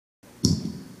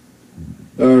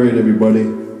All right,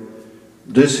 everybody.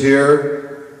 This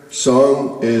here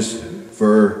song is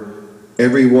for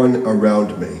everyone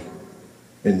around me.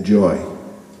 Enjoy.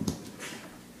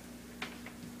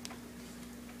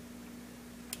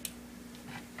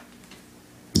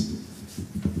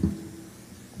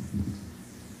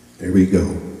 Here we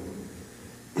go.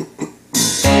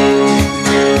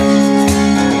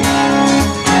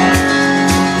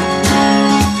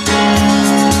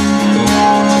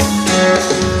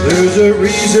 There's a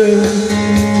reason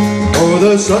for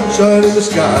the sunshine in the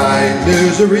sky.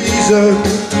 There's a reason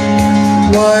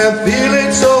why I'm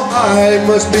feeling so high. It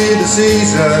must be the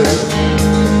season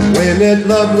when that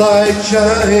love light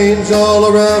shines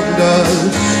all around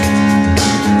us.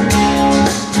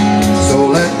 So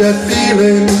let that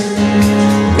feeling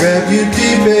grab you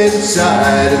deep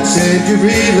inside and send you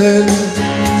reeling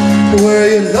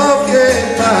where your love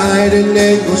can't hide, and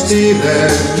then go stealing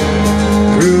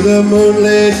through the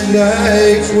moonlit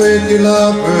nights with your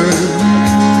lover.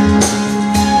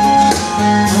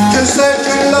 Just let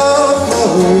your love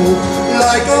flow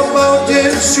like a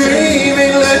mountain stream,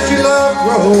 and let your love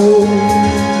grow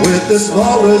with the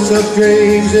smallest of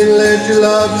dreams, and let your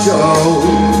love show,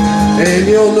 and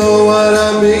you'll know what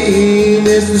I mean.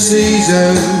 It's the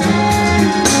season.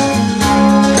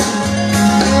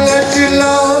 Let your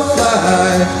love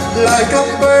fly like a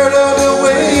bird on the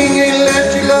wing, and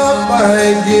let your love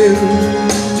find you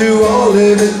to all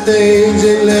living things,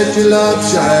 and let your love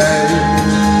shine,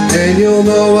 and you'll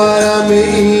know what I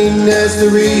mean. That's the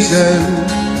reason.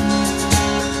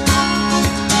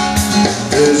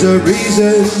 There's a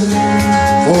reason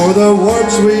for the warm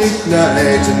sweet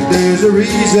nights, and there's a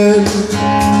reason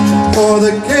for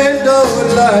the candle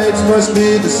lights. Must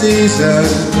be the season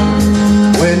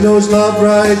when those love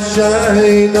lights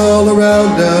shine all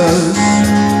around us.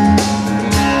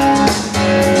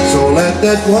 So let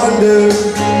that wonder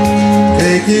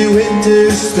take you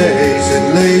into space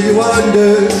and lay you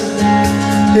under.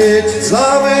 It's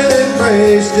love and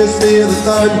embrace. Just feel the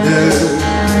thunder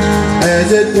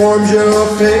as it warms your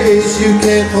face. You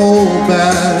can't hold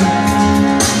back.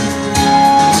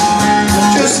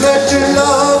 Just let your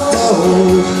love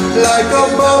flow like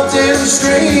a mountain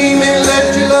stream, and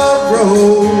let your love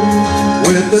grow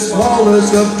with the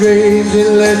smallest of dreams,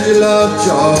 and let your love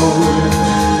show,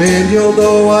 and you'll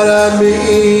know what I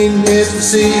mean. It's the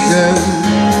season.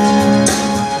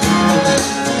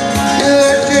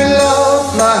 Let your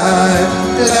love fly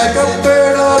like a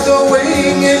bird on the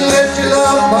wing, and let your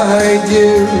love find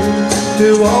you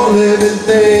to all living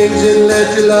things, and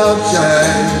let your love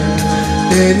shine,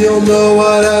 and you'll know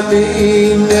what I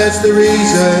mean. That's the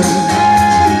reason.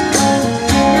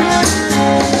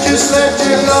 Just let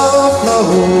your love flow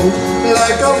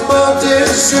like a mountain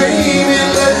stream,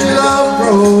 and let your love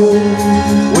grow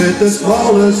with the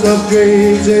smallest of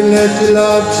dreams, and let your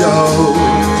love show,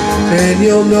 and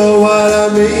you'll know what I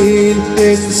mean.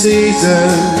 It's the season.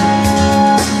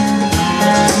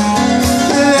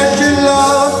 Let your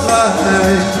love fly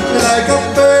like a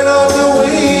bird on the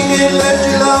wing, and let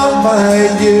your love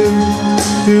find you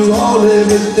to all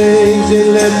living things,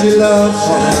 and let your love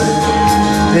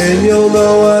shine, and you'll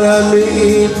know what I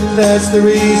mean. That's the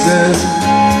reason.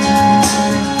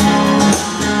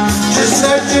 Just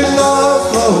let your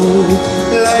love flow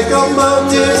like a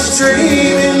mountain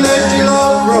stream, and let your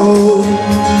love grow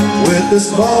with the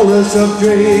smallest of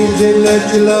dreams, and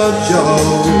let your love show,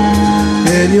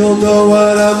 and you'll know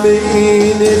what I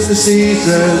mean. It's the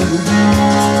season.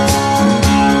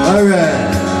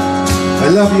 Alright, I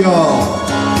love you all.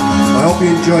 I hope you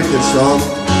enjoyed this song.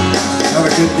 Have a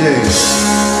good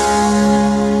day.